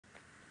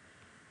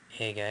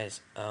Hey guys,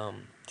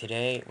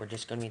 today we're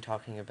just going to be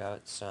talking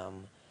about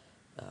some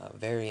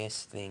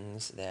various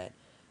things that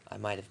I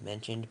might have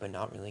mentioned but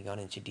not really gone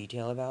into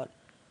detail about.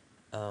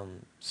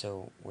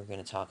 So we're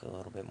going to talk a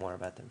little bit more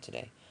about them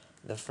today.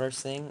 The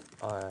first thing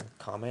are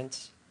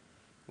comments,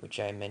 which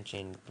I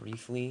mentioned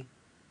briefly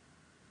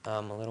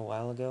a little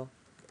while ago,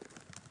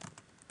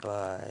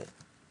 but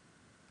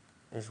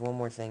there's one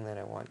more thing that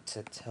I want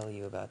to tell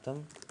you about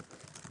them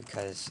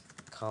because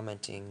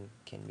commenting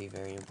can be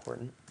very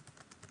important.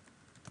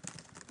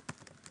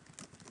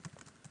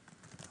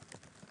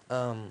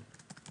 Um,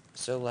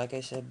 So like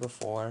I said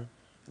before,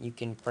 you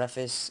can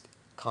preface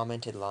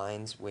commented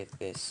lines with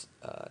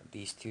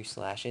these two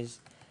slashes,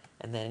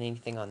 and then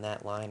anything on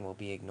that line will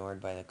be ignored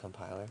by the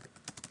compiler.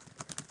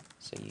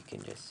 So you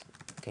can just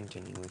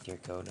continue with your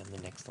code on the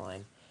next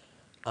line.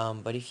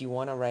 But if you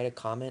want to write a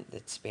comment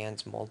that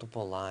spans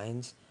multiple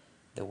lines,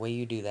 the way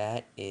you do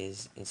that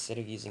is instead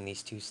of using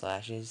these two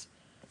slashes,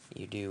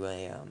 you do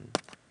a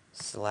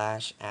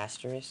slash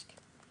asterisk,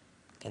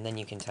 and then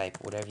you can type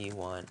whatever you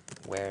want,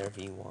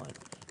 wherever you want,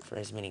 for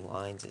as many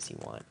lines as you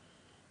want.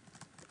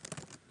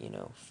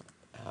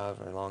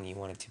 However long you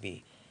want it to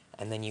be.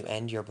 And then you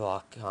end your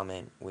block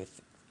comment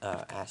with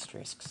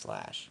asterisk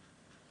slash.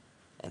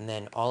 And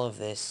then all of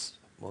this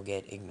will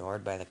get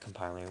ignored by the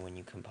compiler when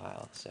you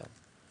compile. So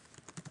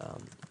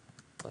um,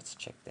 let's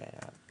check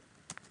that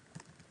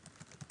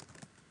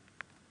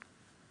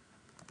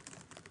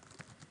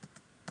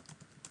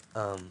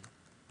out. Um,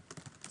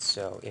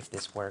 so if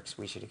this works,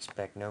 we should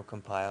expect no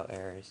compile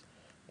errors.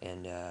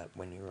 And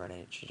when you run it,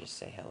 it should just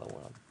say hello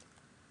world.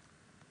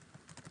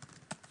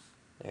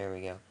 There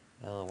we go.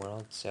 Hello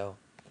world. So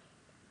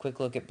quick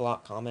look at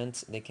block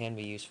comments. They can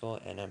be useful,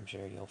 and I'm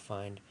sure you'll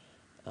find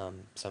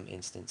some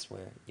instance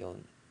where you'll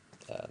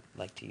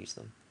like to use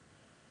them.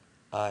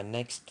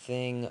 Next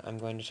thing I'm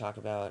going to talk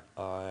about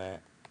are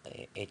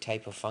a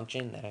type of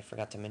function that I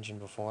forgot to mention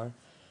before,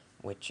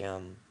 which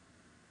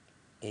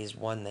is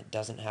one that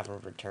doesn't have a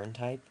return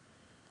type.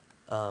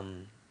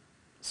 Um,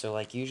 so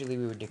like usually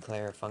we would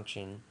declare a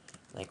function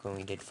like when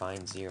we did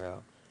find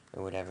 0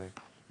 or whatever,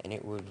 and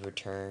it would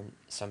return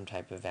some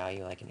type of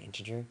value like an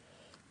integer.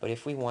 But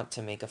if we want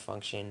to make a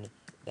function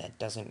that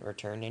doesn't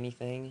return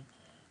anything,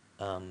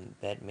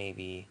 that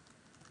maybe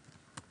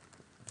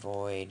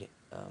void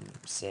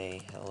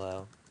say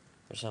hello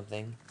or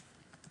something,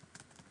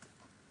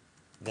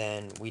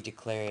 then we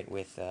declare it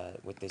with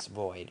this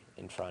void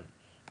in front.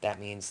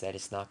 That means that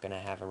it's not going to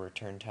have a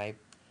return type.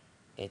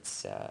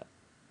 It's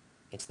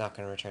it's not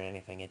going to return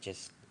anything. It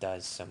just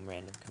does some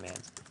random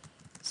commands.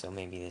 So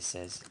maybe this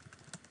says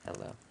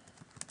hello,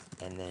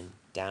 and then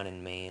down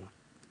in main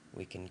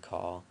we can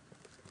call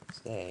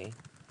say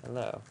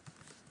hello,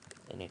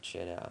 and it's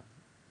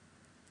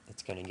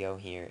going to go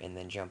here and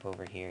then jump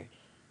over here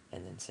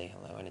and then say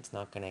hello, and it's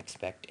not going to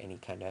expect any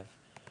kind of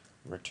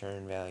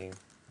return value.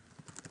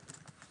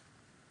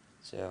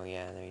 So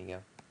yeah, there you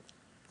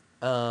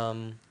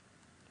go.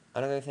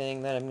 Another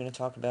thing that I'm going to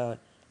talk about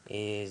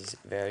is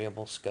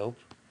variable scope,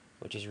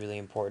 which is really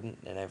important,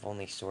 and I've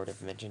only sort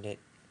of mentioned it.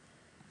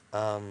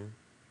 Um,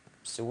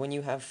 so when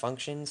you have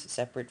functions,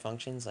 separate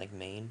functions like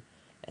main,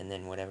 and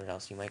then whatever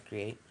else you might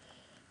create,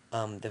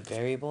 the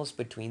variables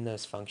between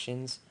those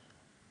functions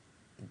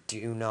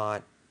they're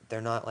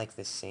not like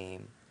the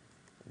same.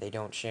 They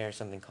don't share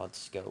something called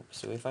scope.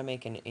 So if I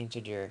make an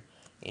integer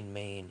in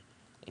main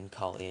and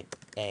call it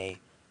a,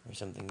 or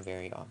something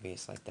very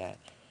obvious like that,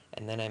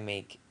 and then I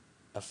make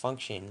a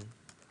function,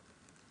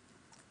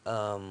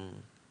 um,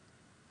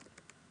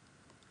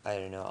 I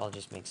don't know, I'll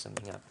just make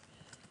something up.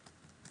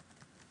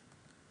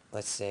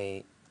 Let's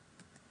say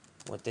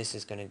what this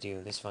is going to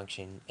do, this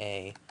function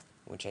a,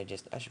 which I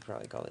should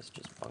probably call this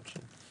just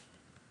function.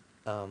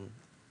 Um,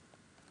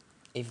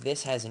 if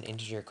this has an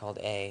integer called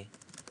a,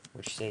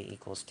 which say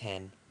equals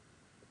 10,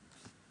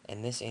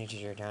 and this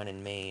integer down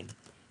in main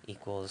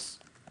equals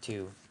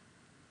 2,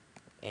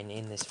 and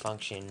in this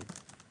function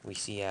we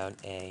see out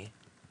a,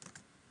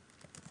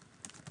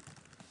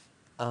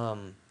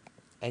 um,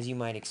 as you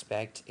might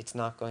expect, it's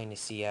not going to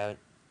see out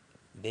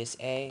this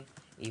a,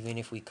 even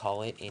if we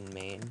call it in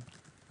main.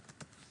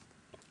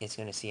 It's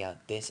going to see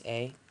out this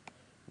a,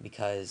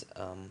 because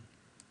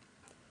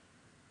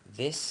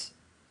this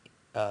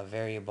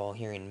variable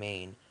here in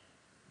main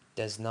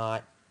does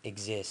not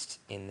exist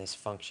in this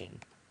function.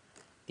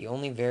 The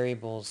only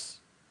variables,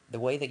 the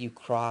way that you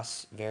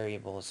cross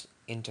variables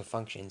into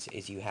functions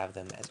is you have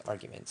them as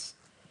arguments.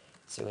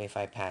 So if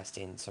I passed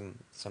in some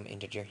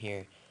integer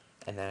here,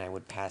 and then I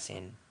would pass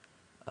in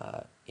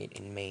it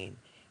in main,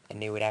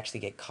 and they would actually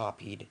get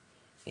copied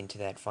into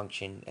that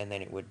function, and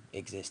then it would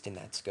exist in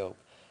that scope.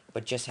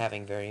 But just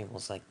having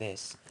variables like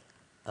this,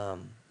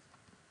 um,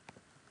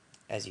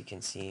 as you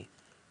can see,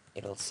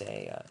 it'll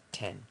say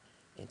 10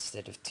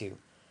 instead of 2,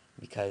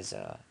 because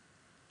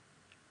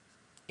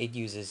it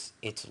uses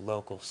its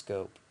local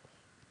scope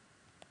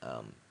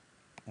um,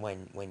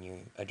 when you're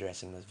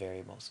addressing those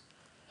variables.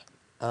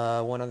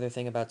 One other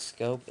thing about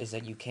scope is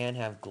that you can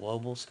have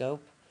global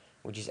scope,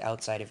 which is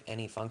outside of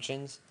any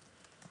functions.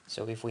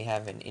 So if we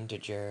have an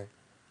integer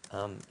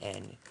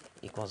n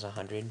equals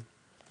 100,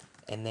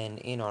 and then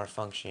in our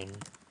function,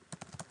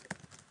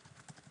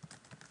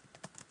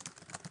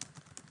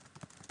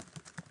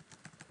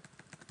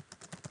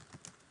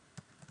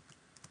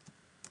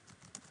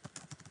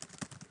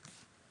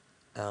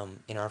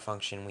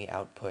 we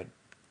output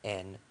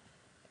n,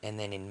 and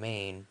then in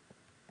main,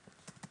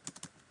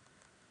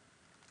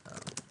 um,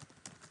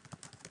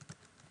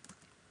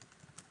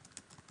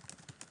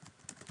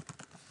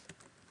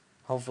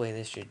 hopefully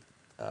this should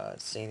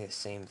say the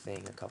same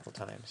thing a couple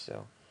times.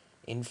 So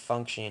in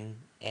function,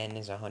 n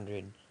is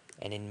 100,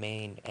 and in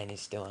main, n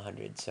is still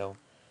 100. So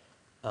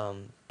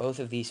both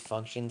of these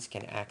functions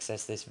can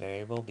access this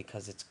variable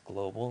because it's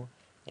global.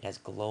 It has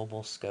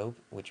global scope,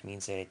 which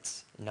means that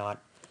it's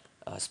not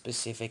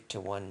specific to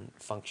one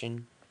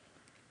function.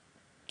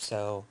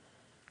 So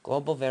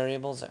global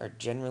variables are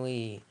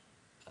generally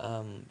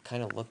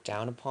kind of looked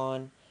down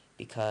upon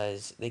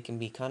because they can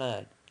be kind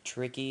of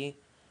tricky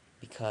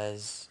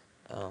because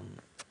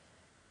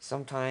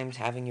sometimes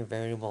having your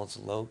variables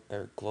low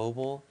or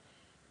global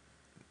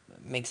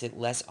makes it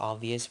less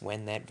obvious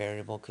when that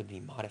variable could be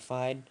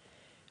modified.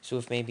 So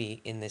if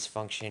maybe in this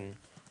function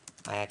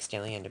I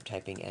accidentally end up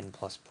typing n++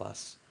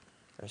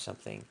 or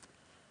something,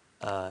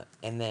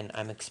 and then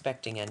I'm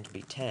expecting n to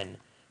be 10,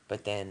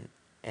 but then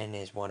n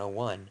is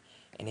 101,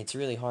 and it's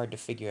really hard to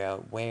figure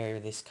out where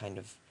this kind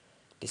of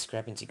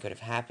discrepancy could have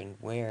happened,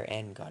 where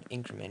n got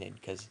incremented,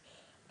 because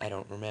I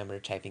don't remember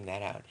typing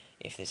that out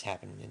if this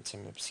happened in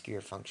some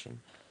obscure function.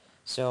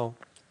 So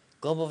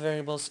global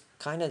variables,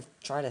 kind of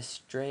try to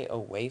stray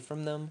away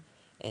from them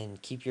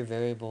and keep your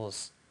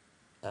variables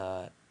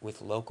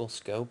with local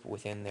scope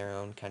within their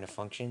own kind of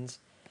functions,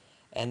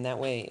 and that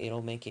way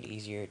it'll make it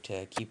easier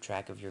to keep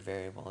track of your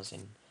variables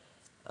and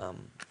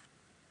um,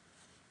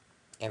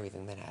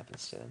 everything that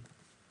happens to them.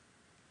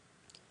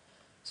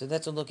 So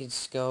that's a look at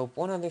scope.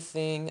 One other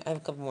thing, I have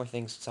a couple more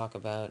things to talk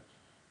about.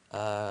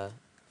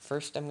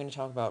 First, I'm going to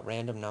talk about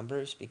random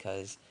numbers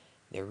because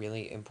they're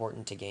really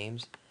important to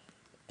games,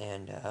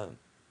 and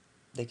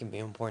they can be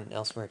important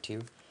elsewhere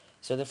too.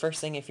 So the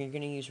first thing, if you're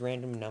going to use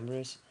random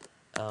numbers,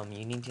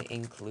 you need to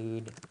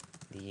include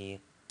the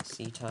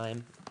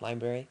CTime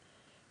library,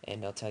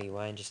 and I'll tell you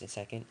why in just a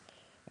second.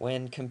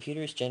 When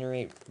computers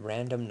generate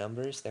random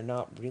numbers, they're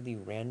not really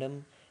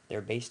random.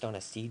 They're based on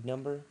a seed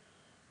number.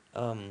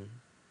 Um,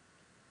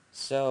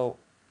 so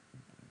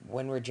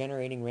when we're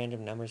generating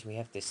random numbers, we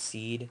have to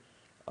seed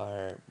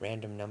our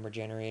random number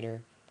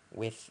generator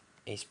with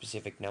a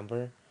specific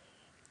number.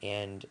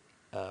 And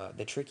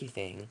the tricky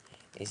thing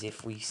is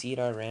if we seed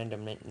our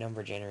random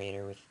number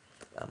generator with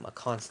a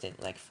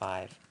constant like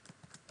 5.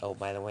 Oh,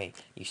 by the way,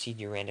 you seed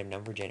your random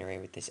number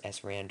generator with this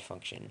srand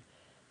function.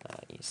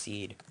 You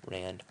seed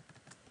rand.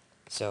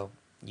 So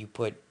you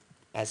put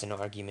as an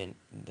argument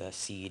the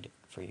seed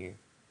for your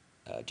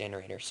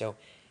generator. So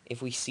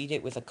if we seed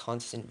it with a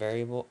constant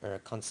variable or a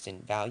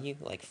constant value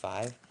like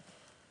 5,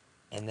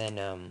 and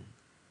then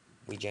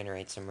we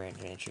generate some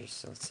random entries.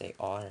 So let's say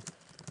r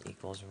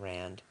equals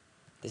rand.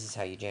 This is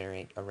how you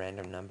generate a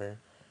random number.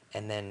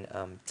 And then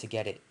to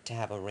get it to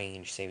have a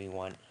range, say we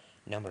want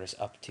numbers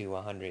up to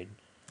 100,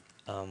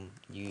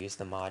 you use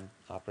the mod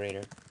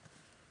operator.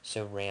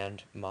 So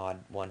rand mod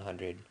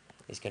 100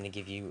 is going to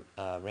give you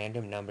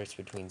random numbers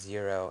between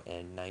 0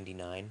 and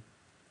 99.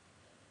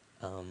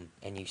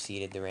 And you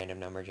seeded the random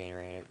number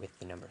generator with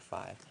the number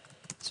 5.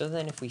 So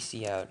then if we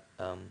see out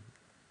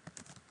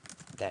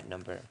that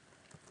number,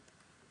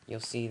 you'll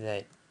see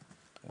that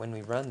when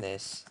we run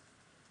this,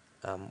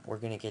 we're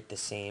going to get the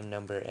same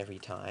number every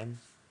time.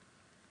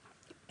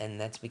 And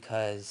that's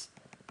because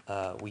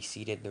we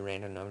seeded the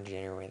random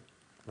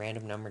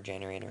number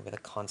generator with a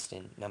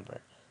constant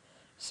number.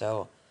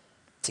 So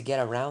to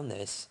get around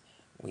this,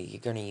 we're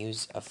going to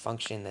use a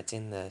function that's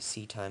in the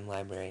CTime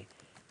library,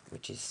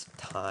 which is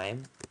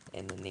time,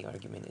 and then the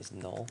argument is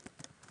null.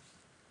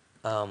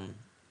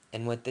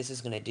 And what this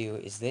is going to do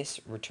is this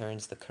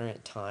returns the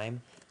current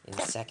time in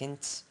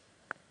seconds.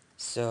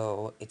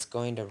 So it's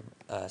going to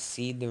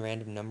seed the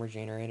random number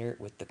generator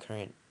with the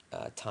current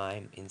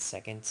time in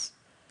seconds.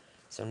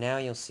 So now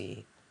you'll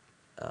see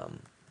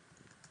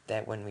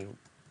that when we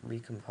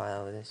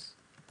recompile this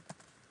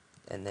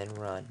and then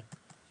run,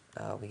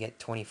 we get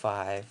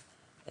 25,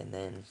 and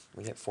then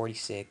we get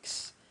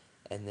 46,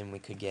 and then we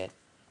could get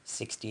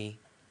 60.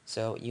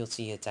 So you'll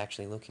see it's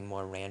actually looking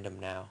more random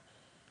now.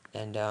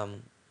 And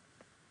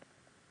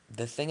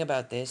the thing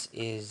about this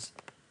is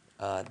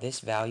this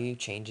value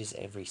changes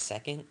every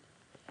second.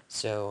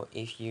 So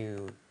if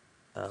you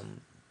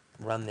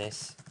run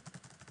this,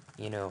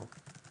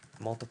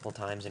 multiple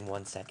times in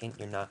 1 second,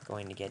 you're not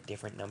going to get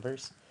different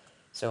numbers.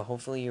 So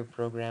hopefully your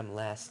program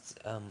lasts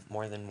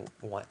more than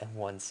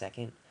 1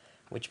 second,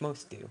 which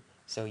most do.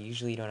 So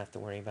usually you don't have to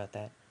worry about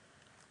that.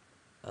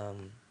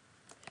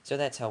 So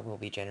that's how we'll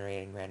be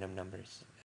generating random numbers.